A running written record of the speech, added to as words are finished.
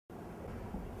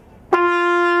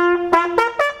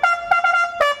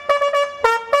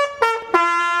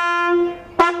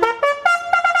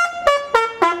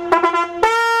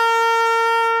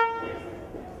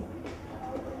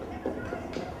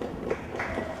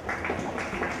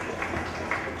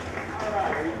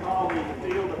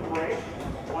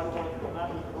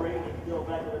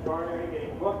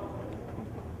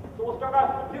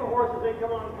two horses, they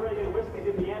come on pretty good. Whiskey's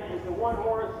Indiana is the one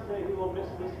horse who will miss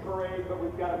this parade, but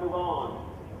we've got to move on.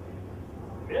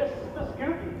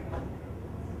 MASCOUTIN.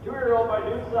 2-year-old by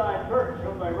Noonside Perch,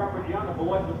 owned by Robert Young of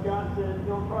Beloit, Wisconsin.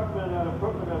 Bill Krugman out of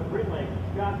Brooklyn of Green Lake,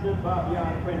 Wisconsin. Bob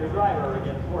Young, trainer driver,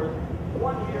 against horse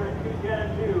 1 year and 2 10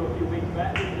 and 2 a few weeks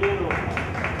back in June.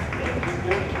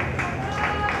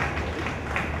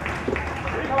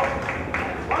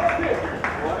 What a business!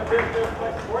 What a business by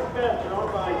Sports Best,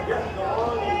 owned by Just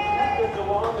DeLong and Captain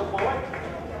DeLong of Beloit.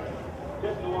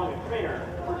 Just DeLong, a trainer.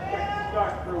 First quick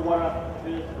start for What a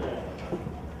Business.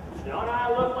 Don't I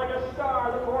look like a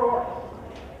star, the 4 horse.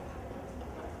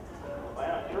 By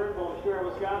ATurnbull,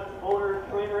 Sheriff, Wisconsin, owner,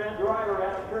 trainer, and driver,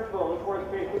 ATurnbull. This horse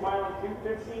paced 2 miles and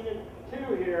 2:15 and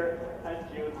 2 here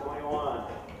at June 21.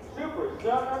 Super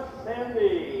Son of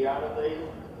Sandy out of the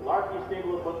Larky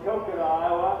stable of Makokata,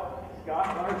 Iowa. Scott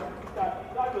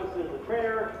Douglas is the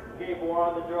trainer, Gabe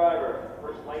Warren the driver.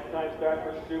 First lifetime start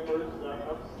for Super Son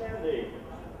of Sandy.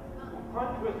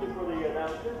 Front twister for the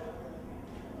announcer.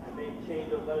 I may change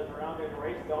those letters around during the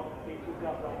race. Don't keep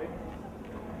yourself helping.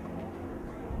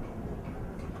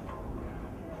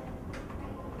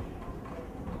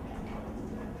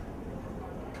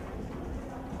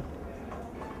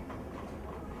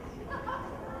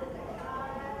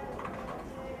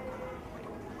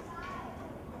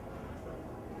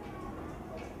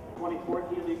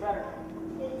 Will be better.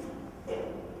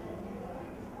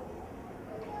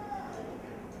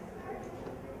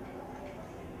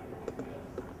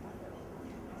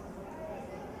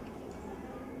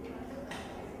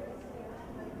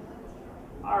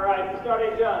 All right, the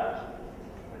starting judge,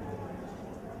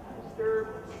 Mr.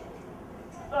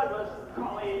 Douglas,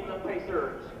 calling the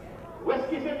pacers.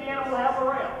 Whiskey's Indiana will have a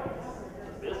rail.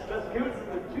 This MASCOUTIN,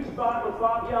 the 2-spot with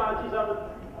Bob Young. She's on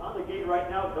the gate right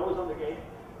now, nose on the gate.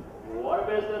 What a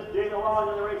business, Jane along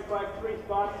in the race bike, 3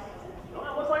 spots. Don't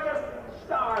it look like a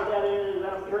star? That is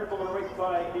ATurnbull in the race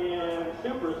bike in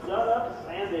Super Son of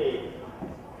Sandy.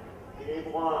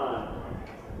 GWand.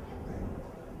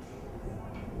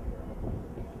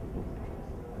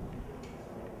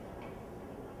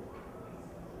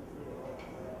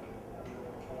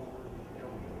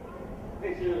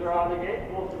 Pacers are on the gate,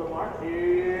 close to the mark.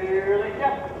 Here they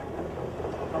get it.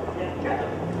 Up again, get it.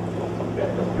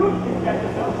 MASCOUTIN gets it.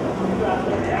 Out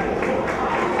there, yeah.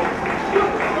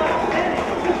 Super Son of Sandy.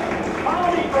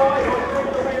 Howdy, boys. We're straight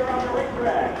away around the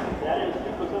racetrack. That is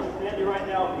Super Son of Sandy right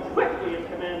now. Quickly in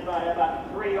command by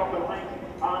about 3 open lengths.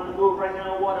 On the move right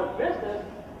now. What a business.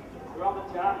 From the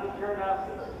top of the turnout,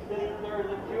 sitting there in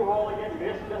the 2-hole again.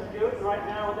 MASCOUTIN right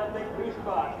now with that big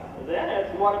 2-spot. Then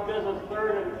it's What a Business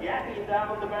third and gapping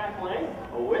down the back lane.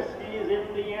 Whiskey's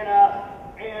Indiana.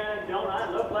 And don't I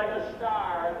look like a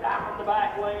star? Down the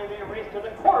back lane, they race to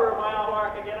the quarter-mile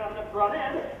mark again on the front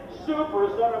end. Super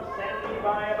Son of Sandy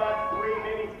by about 3,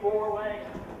 maybe 4 lengths.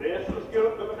 This is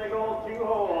MASCOUTIN with a big old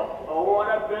 2-hole. Oh, what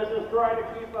a business trying to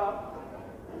keep up.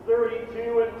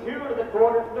 32 and 2 to the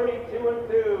quarter, 32 and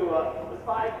 2. The 5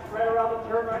 right around the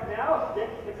turn right now,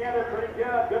 stitched together pretty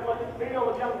good. Good looking field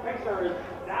of young pacers.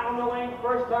 Down the lane,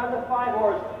 first time the 5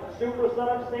 horse, Super Son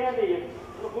of Sandy.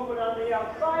 Moving on the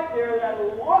outside there, that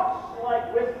looks like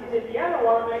Whiskey's Indiana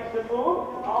one makes the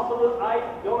move. Also,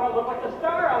 don't I look like a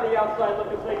star on the outside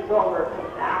looking things over.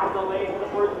 Down the lane for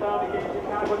the first time against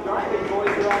Chicago driving.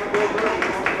 Boys are on the good road.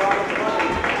 That's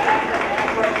the half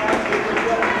right now. Super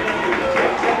Son of Sandy.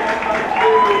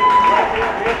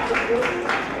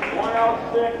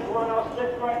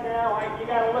 106 right now. You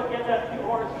got to look at that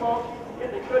 2-horse smoke.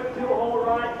 Get the good 2-hole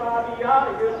ride, Bobby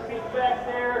Young. Your speed back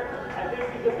there. I think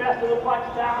he's the best of the bunch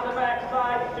down the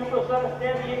backside. Super Son of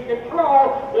Sandy in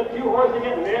control. The 2 horses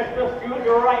again.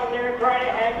 MASCOUTIN right there trying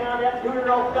to hang on that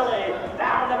 2-year-old filly.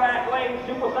 Down the back lane.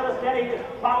 Super Son of Sandy just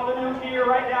found the new gear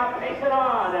right now. Pace it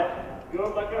on.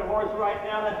 Good looking horse right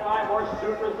now. That 5 horse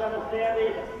Super Son of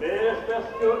Sandy.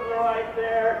 MASCOUTIN right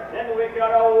there. Then we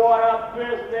got a What a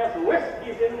Business.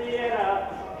 Whiskey's Indiana.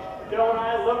 Don't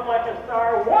I look like a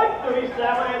star? 137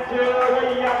 and 2.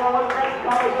 The yellow and red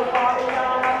colors of Bobby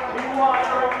Young up 2 wide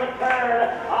from the turn.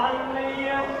 On the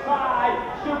inside,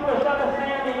 Super Son of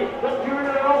Sandy. The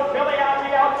 2-year-old filly on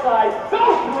the outside.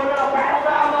 Those 2 are going to battle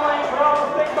down the lane for all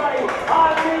the big money.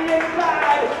 On the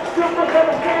inside, Super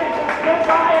Son of Sandy.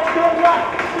 Goodbye and good luck.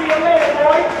 See you later,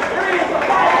 boys. Here he is, the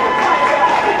 5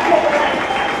 guy. 2,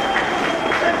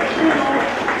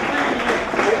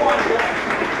 3, 1.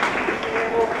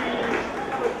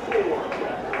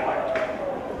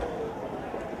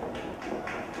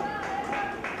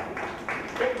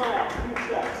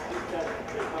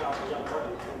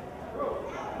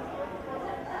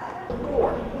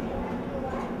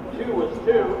 Two was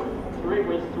 2, 3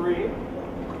 was 3,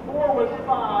 4 was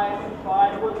 5,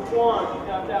 5 was 1.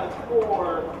 Got that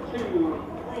 4, 2,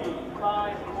 3,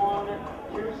 5, 1,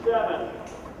 2, 7.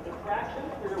 The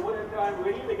fractions for your wintertime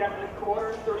reading, they got the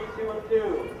quarters 32 and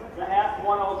 2. The half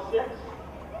 106.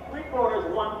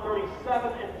 3/4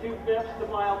 137 and 2/5. The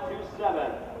mile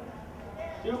 27.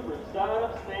 Super 7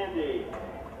 of Sandy.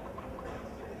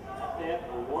 Stand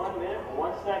for 1 minute,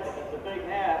 1 second. That's a big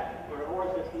half for a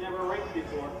horse that's never raced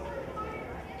before.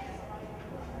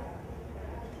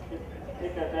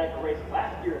 Take that back to race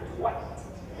last year twice.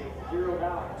 Paid $0.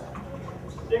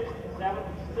 6, 7,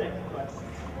 6. But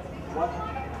what? I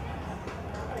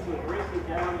think it was racing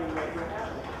down in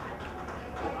Manhattan.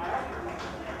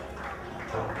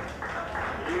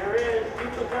 Here is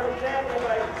Super 7 Sandy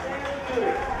by Sandy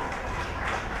Jr.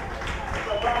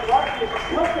 Bob Larkin is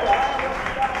tilted. I don't know if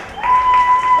he got it.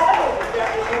 Oh, the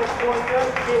Japanese horse going good.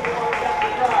 He gave one back to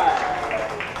drive.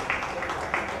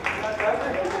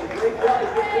 He's doing a great job.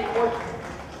 He's getting big horse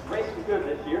racing good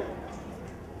this year.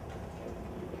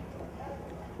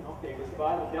 Okay, was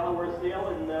by the Delaware sale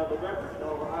in the river,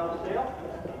 Delaware Ohio sale.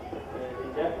 And he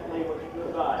definitely was a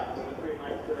good ride. It was pretty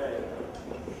nice today.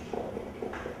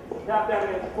 Top down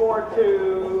against 4,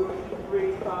 2,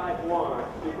 3, 5, 1.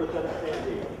 Super 7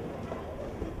 Sandy.